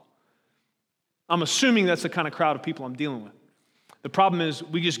possible. I'm assuming that's the kind of crowd of people I'm dealing with. The problem is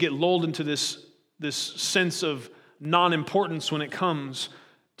we just get lulled into this sense of non-importance when it comes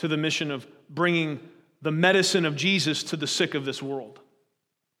to the mission of bringing the medicine of Jesus to the sick of this world.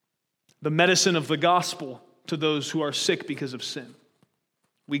 The medicine of the gospel to those who are sick because of sin.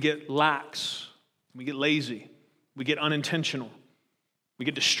 We get lax. We get lazy. We get unintentional. We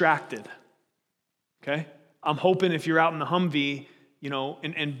get distracted. Okay? I'm hoping if you're out in the Humvee,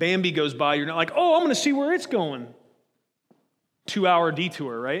 and Bambi goes by, you're not like, oh, I'm going to see where it's going. 2-hour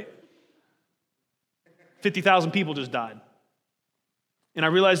detour, right? 50,000 people just died. And I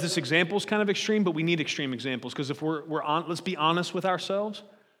realize this example is kind of extreme, but we need extreme examples because if we're on, let's be honest with ourselves.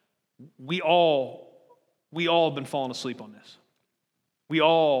 We all have been falling asleep on this.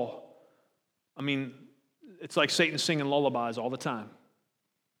 It's like Satan singing lullabies all the time.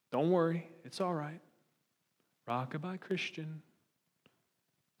 Don't worry, it's all right. Rockabye Christian.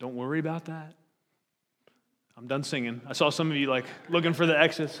 Don't worry about that. I'm done singing. I saw some of you looking for the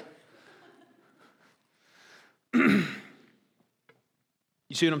exits.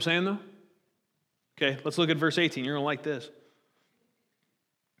 You see what I'm saying though? Okay, let's look at verse 18. You're going to like this.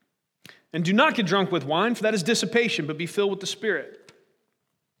 And do not get drunk with wine, for that is dissipation, but be filled with the Spirit.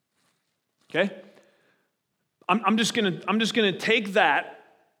 Okay? I'm just gonna take that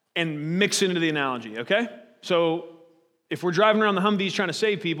and mix it into the analogy, okay? So if we're driving around the Humvees trying to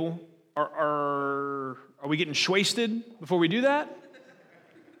save people, are we getting wasted before we do that?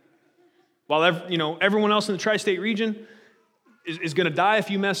 While everyone else in the tri-state region is going to die if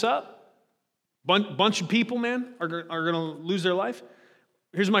you mess up? Bunch of people, man, are going to lose their life?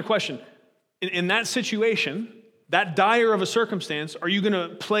 Here's my question. In that situation, that dire of a circumstance, are you going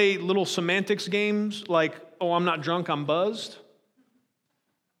to play little semantics games like, oh, I'm not drunk, I'm buzzed?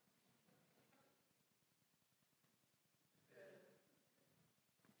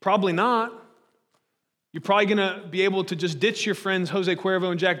 Probably not. You're probably going to be able to just ditch your friends Jose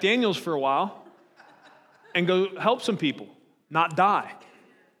Cuervo and Jack Daniels for a while and go help some people, not die.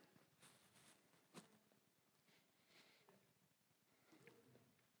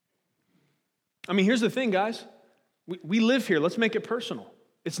 Here's the thing, guys. We live here. Let's make it personal.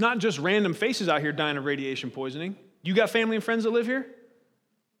 It's not just random faces out here dying of radiation poisoning. You got family and friends that live here?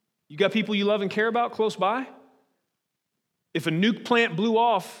 You got people you love and care about close by? If a nuke plant blew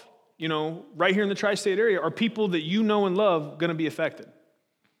off, right here in the tri-state area, are people that you know and love going to be affected?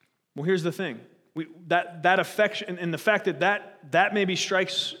 Well, here's the thing. That affection and the fact that maybe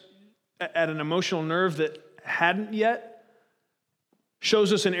strikes at an emotional nerve that hadn't yet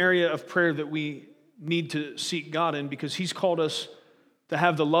shows us an area of prayer that we need to seek God in because he's called us to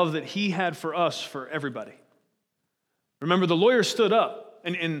have the love that he had for us for everybody. Remember, the lawyer stood up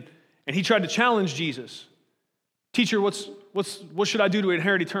and he tried to challenge Jesus. Teacher, what should I do to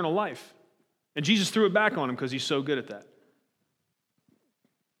inherit eternal life? And Jesus threw it back on him because he's so good at that.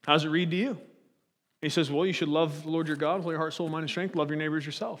 How does it read to you? He says, well, you should love the Lord your God with all your heart, soul, mind, and strength. Love your neighbor as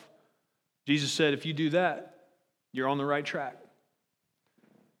yourself. Jesus said, if you do that, you're on the right track.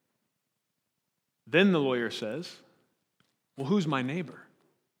 Then the lawyer says, well, who's my neighbor?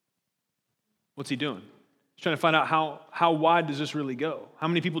 What's he doing? He's trying to find out how wide does this really go? How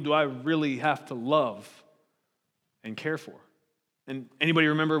many people do I really have to love and care for? And anybody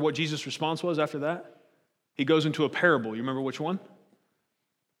remember what Jesus' response was after that? He goes into a parable. You remember which one?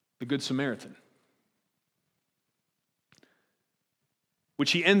 The Good Samaritan.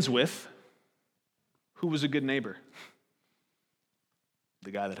 Which he ends with, who was a good neighbor?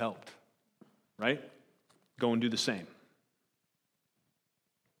 The guy that helped, right? Go and do the same.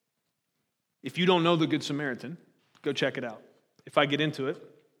 If you don't know the Good Samaritan, go check it out. If I get into it,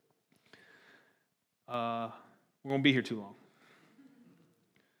 we won't be here too long.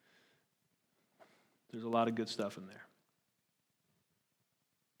 There's a lot of good stuff in there.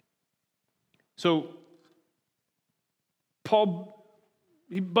 So, Paul,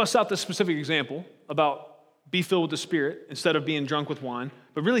 he busts out this specific example about be filled with the Spirit instead of being drunk with wine.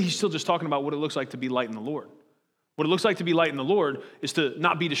 But really, he's still just talking about what it looks like to be light in the Lord. What it looks like to be light in the Lord is to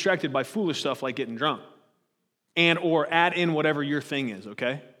not be distracted by foolish stuff like getting drunk. And or add in whatever your thing is,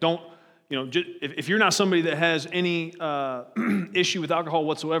 okay? Don't, if you're not somebody that has any issue with alcohol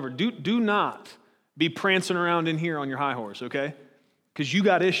whatsoever, do not be prancing around in here on your high horse, okay? Because you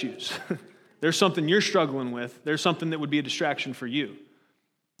got issues. There's something you're struggling with. There's something that would be a distraction for you.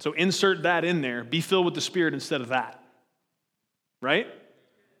 So insert that in there. Be filled with the Spirit instead of that. Right?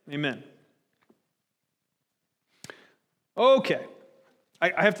 Amen. Okay.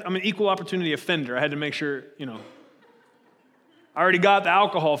 I'm an equal opportunity offender. I had to make sure, I already got the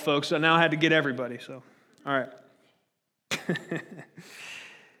alcohol, folks, so now I had to get everybody. So, all right.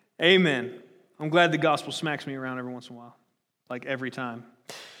 Amen. I'm glad the gospel smacks me around every once in a while, like every time.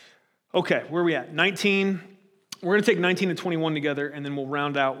 Okay, where are we at? 19. We're going to take 19 and 21 together, and then we'll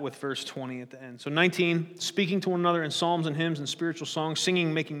round out with verse 20 at the end. So 19, speaking to one another in psalms and hymns and spiritual songs,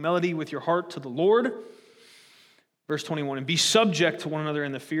 singing, making melody with your heart to the Lord. Verse 21, and be subject to one another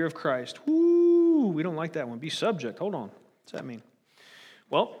in the fear of Christ. Woo, we don't like that one. Be subject. Hold on. What's that mean?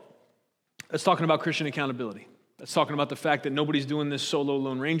 Well, that's talking about Christian accountability. That's talking about the fact that nobody's doing this solo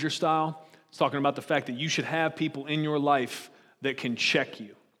Lone Ranger style. It's talking about the fact that you should have people in your life that can check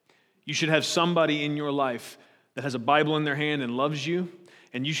you. You should have somebody in your life that has a Bible in their hand and loves you,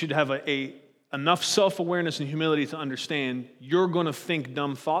 and you should have enough self-awareness and humility to understand you're going to think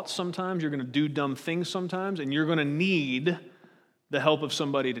dumb thoughts sometimes, you're going to do dumb things sometimes, and you're going to need the help of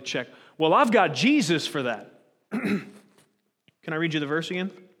somebody to check. Well, I've got Jesus for that. Can I read you the verse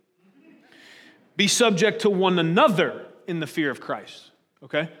again? Be subject to one another in the fear of Christ.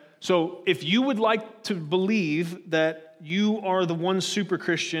 Okay? So if you would like to believe that you are the one super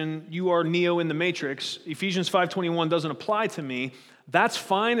Christian, you are Neo in the Matrix, Ephesians 5:21 doesn't apply to me, that's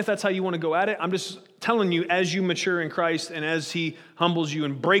fine if that's how you want to go at it. I'm just telling you, as you mature in Christ and as he humbles you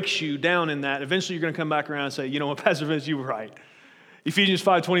and breaks you down in that, eventually you're going to come back around and say, you know what, Pastor Vince, you were right. Ephesians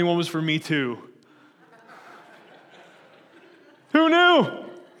 5:21 was for me too. Who knew?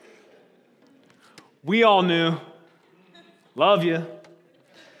 We all knew. Love you.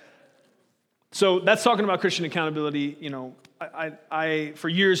 So that's talking about Christian accountability. I for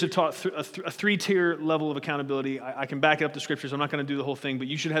years have taught a three-tier level of accountability. I can back it up to scriptures. I'm not going to do the whole thing, but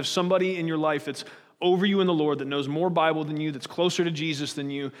you should have somebody in your life that's over you in the Lord, that knows more Bible than you, that's closer to Jesus than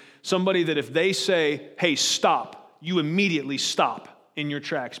you, somebody that if they say, hey, stop, you immediately stop in your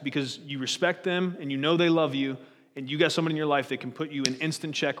tracks because you respect them and you know they love you, and you got somebody in your life that can put you in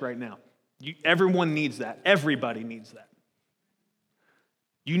instant check right now. Everyone needs that. Everybody needs that.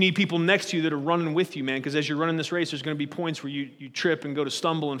 You need people next to you that are running with you, man, because as you're running this race, there's going to be points where you trip and go to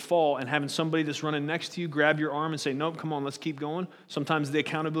stumble and fall, and having somebody that's running next to you grab your arm and say, nope, come on, let's keep going. Sometimes the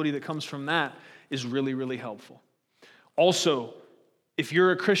accountability that comes from that is really, really helpful. Also, if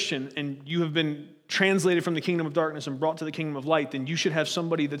you're a Christian and you have been translated from the kingdom of darkness and brought to the kingdom of light, then you should have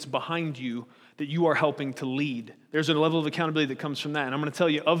somebody that's behind you that you are helping to lead. There's a level of accountability that comes from that. And I'm going to tell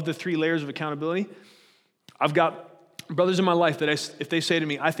you, of the 3 layers of accountability, I've got brothers in my life that if they say to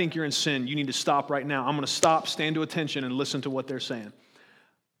me, I think you're in sin, you need to stop right now. I'm going to stop, stand to attention, and listen to what they're saying.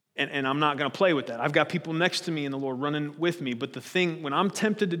 And I'm not going to play with that. I've got people next to me in the Lord running with me. But the thing, when I'm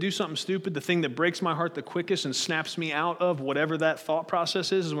tempted to do something stupid, the thing that breaks my heart the quickest and snaps me out of whatever that thought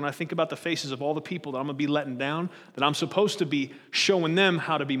process is when I think about the faces of all the people that I'm going to be letting down, that I'm supposed to be showing them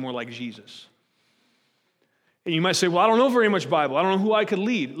how to be more like Jesus. And you might say, well, I don't know very much Bible. I don't know who I could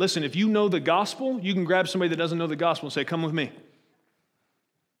lead. Listen, if you know the gospel, you can grab somebody that doesn't know the gospel and say, come with me.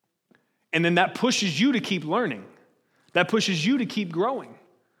 And then that pushes you to keep learning. That pushes you to keep growing.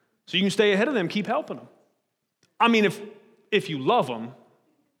 So you can stay ahead of them, keep helping them. I mean, if you love them,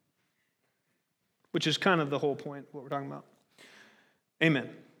 which is kind of the whole point of what we're talking about. Amen.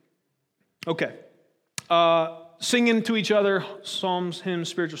 Okay. Singing to each other, psalms, hymns,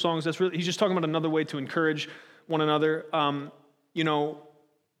 spiritual songs. He's just talking about another way to encourage one another. I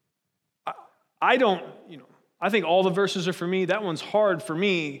think all the verses are for me. That one's hard for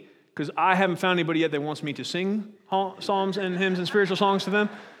me because I haven't found anybody yet that wants me to sing psalms and hymns and spiritual songs to them.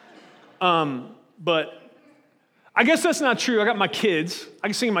 But I guess that's not true. I got my kids. I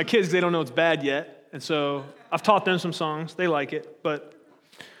can sing to my kids because they don't know it's bad yet. And so I've taught them some songs. They like it. But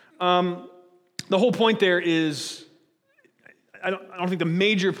the whole point there is, I don't think the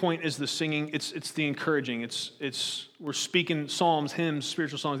major point is the singing. It's the encouraging. We're speaking psalms, hymns,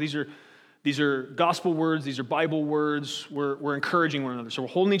 spiritual songs. These are gospel words. These are Bible words. We're encouraging one another. So we're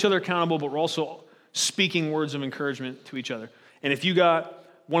holding each other accountable, but we're also speaking words of encouragement to each other. And if you got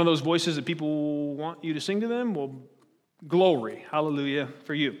one of those voices that people want you to sing to them, well, glory, hallelujah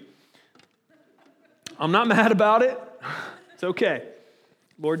for you. I'm not mad about it. It's okay.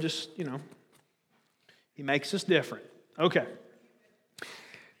 Lord just, He makes us different. Okay.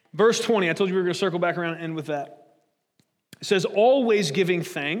 Verse 20, I told you we were going to circle back around and end with that. It says, always giving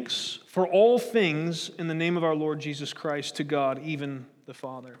thanks for all things in the name of our Lord Jesus Christ to God, even the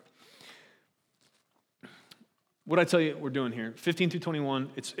Father. what I tell you we're doing here, 15 through 21,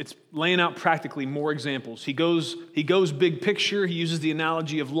 it's laying out practically more examples. He goes big picture. He uses the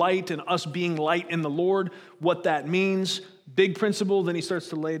analogy of light and us being light in the Lord, what that means, big principle. Then he starts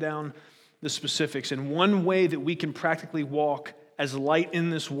to lay down the specifics. And one way that we can practically walk as light in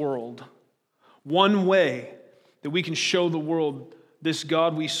this world, one way that we can show the world this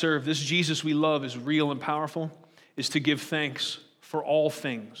God we serve, this Jesus we love is real and powerful, is to give thanks for all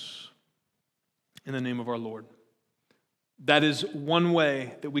things in the name of our Lord. That is one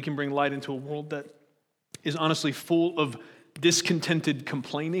way that we can bring light into a world that is honestly full of discontented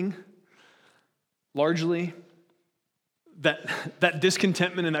complaining. Largely, that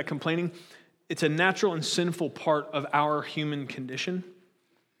discontentment and that complaining, it's a natural and sinful part of our human condition.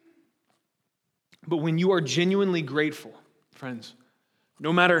 But when you are genuinely grateful, friends,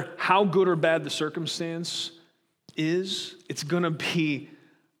 no matter how good or bad the circumstance is, it's going to be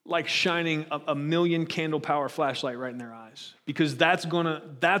like shining a million candle power flashlight right in their eyes, because that's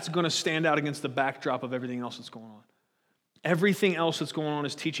gonna stand out against the backdrop of everything else that's going on. Everything else that's going on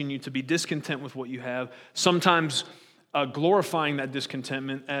is teaching you to be discontent with what you have, sometimes glorifying that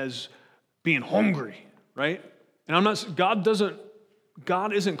discontentment as being hungry, right? And God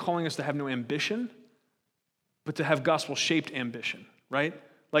isn't calling us to have no ambition, but to have gospel-shaped ambition, right?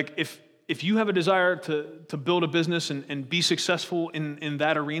 Like if you have a desire to build a business and be successful in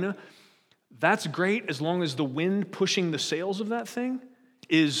that arena, that's great as long as the wind pushing the sails of that thing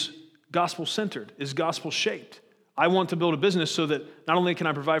is gospel-centered, is gospel-shaped. I want to build a business so that not only can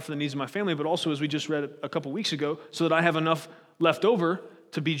I provide for the needs of my family, but also, as we just read a couple weeks ago, so that I have enough left over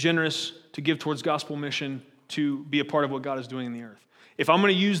to be generous, to give towards gospel mission, to be a part of what God is doing in the earth. If I'm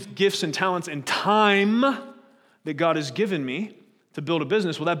going to use gifts and talents and time that God has given me to build a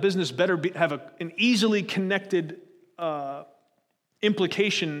business, well, that business better have an easily connected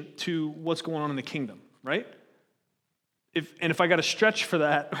implication to what's going on in the kingdom, right? If I got to stretch for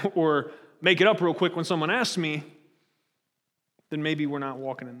that or make it up real quick when someone asks me, then maybe we're not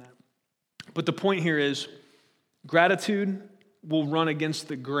walking in that. But the point here is gratitude will run against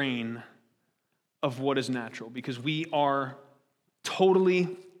the grain of what is natural, because we are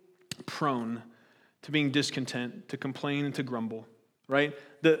totally prone to being discontent, to complain, and to grumble. Right?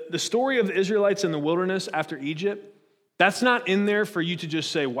 The story of the Israelites in the wilderness after Egypt, that's not in there for you to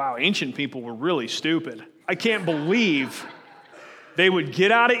just say, wow, ancient people were really stupid. I can't believe they would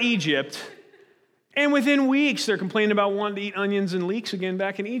get out of Egypt, and within weeks they're complaining about wanting to eat onions and leeks again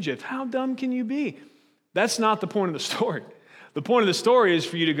back in Egypt. How dumb can you be? That's not the point of the story. The point of the story is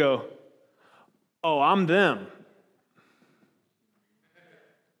for you to go, oh, I'm them.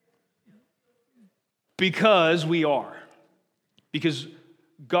 Because we are. Because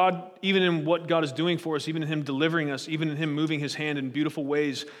God, even in what God is doing for us, even in Him delivering us, even in Him moving His hand in beautiful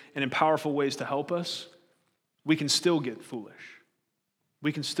ways and in powerful ways to help us, we can still get foolish.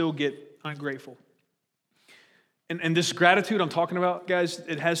 We can still get ungrateful. And this gratitude I'm talking about, guys,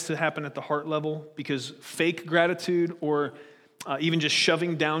 it has to happen at the heart level, because fake gratitude or even just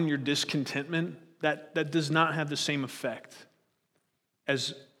shoving down your discontentment, that does not have the same effect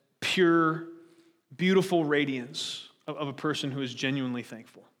as pure, beautiful radiance of a person who is genuinely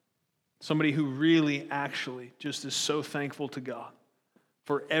thankful. Somebody who really actually just is so thankful to God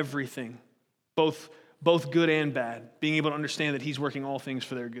for everything, both good and bad, being able to understand that He's working all things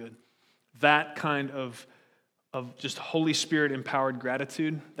for their good. That kind of just Holy Spirit empowered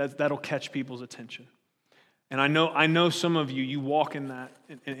gratitude, that'll catch people's attention. And I know some of you walk in that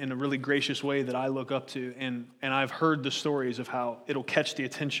in a really gracious way that I look up to, and I've heard the stories of how it'll catch the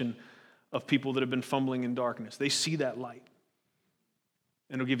attention of people that have been fumbling in darkness. They see that light.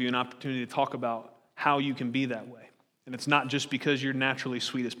 And it'll give you an opportunity to talk about how you can be that way. And it's not just because you're naturally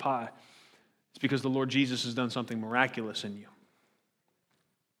sweet as pie. It's because the Lord Jesus has done something miraculous in you.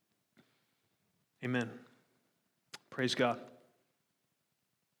 Amen. Praise God.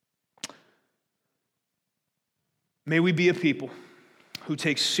 May we be a people who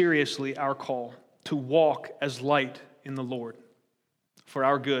take seriously our call to walk as light in the Lord for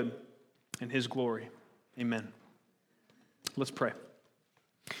our good and His glory. Amen. Let's pray.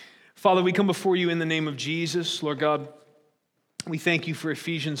 Father, we come before you in the name of Jesus. Lord God, we thank you for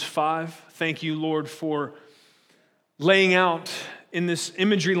Ephesians 5. Thank you, Lord, for laying out in this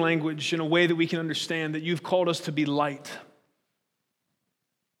imagery language in a way that we can understand that you've called us to be light.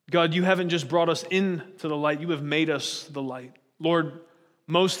 God, you haven't just brought us into the light, you have made us the light. Lord,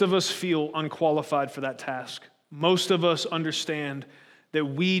 most of us feel unqualified for that task. Most of us understand that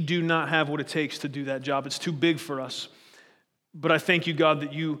we do not have what it takes to do that job. It's too big for us. But I thank you, God,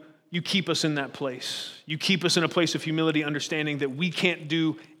 that you keep us in that place. You keep us in a place of humility, understanding that we can't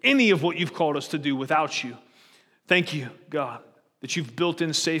do any of what you've called us to do without you. Thank you, God, that you've built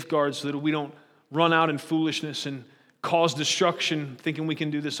in safeguards so that we don't run out in foolishness and cause destruction thinking we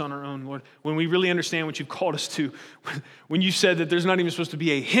can do this on our own, Lord. When we really understand what you've called us to, when you said that there's not even supposed to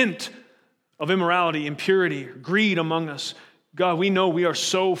be a hint of immorality, impurity, greed among us, God, we know we are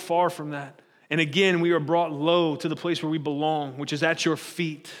so far from that. And again, we are brought low to the place where we belong, which is at your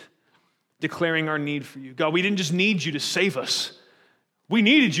feet, declaring our need for you. God, we didn't just need you to save us. We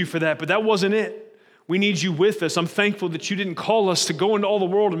needed you for that, but that wasn't it. We need you with us. I'm thankful that you didn't call us to go into all the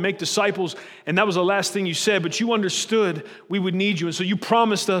world and make disciples, and that was the last thing you said, but you understood we would need you, and so you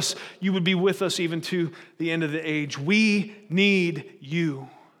promised us you would be with us even to the end of the age. We need you.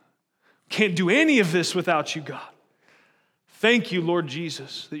 Can't do any of this without you, God. Thank you, Lord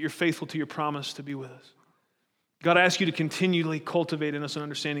Jesus, that you're faithful to your promise to be with us. God, I ask you to continually cultivate in us an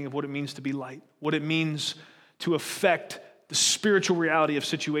understanding of what it means to be light, what it means to affect the spiritual reality of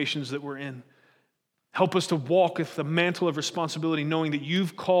situations that we're in. Help us to walk with the mantle of responsibility, knowing that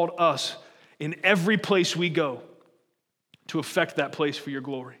you've called us in every place we go to affect that place for your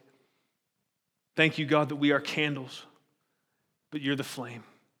glory. Thank you, God, that we are candles, but you're the flame.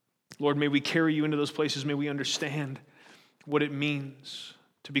 Lord, may we carry you into those places. May we understand what it means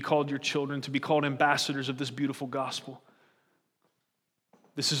to be called your children, to be called ambassadors of this beautiful gospel.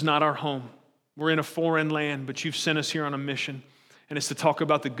 This is not our home. We're in a foreign land, but you've sent us here on a mission, and it's to talk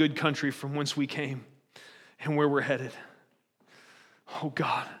about the good country from whence we came and where we're headed. Oh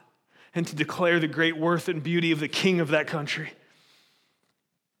God, and to declare the great worth and beauty of the King of that country.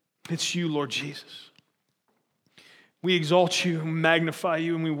 It's you, Lord Jesus. We exalt you, magnify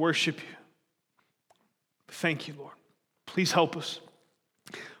you, and we worship you. Thank you, Lord. Please help us.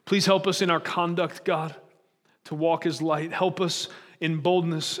 Please help us in our conduct, God, to walk as light. Help us in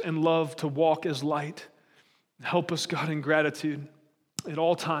boldness and love to walk as light. Help us, God, in gratitude at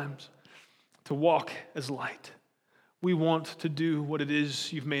all times to walk as light. We want to do what it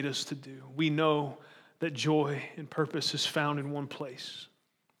is you've made us to do. We know that joy and purpose is found in one place,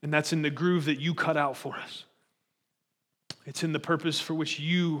 and that's in the groove that you cut out for us. It's in the purpose for which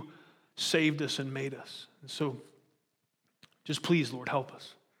you saved us and made us. And so, just please, Lord, help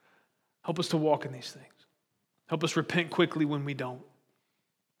us. Help us to walk in these things. Help us repent quickly when we don't.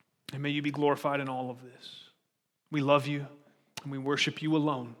 And may you be glorified in all of this. We love you and we worship you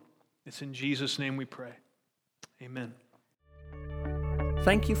alone. It's in Jesus' name we pray. Amen.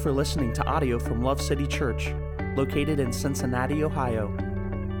 Thank you for listening to audio from Love City Church, located in Cincinnati, Ohio.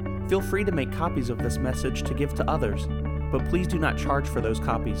 Feel free to make copies of this message to give to others, but please do not charge for those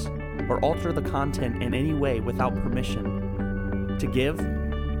copies or alter the content in any way without permission. To give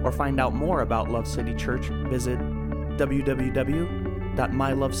or find out more about Love City Church, visit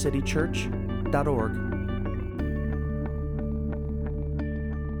www.mylovecitychurch.org.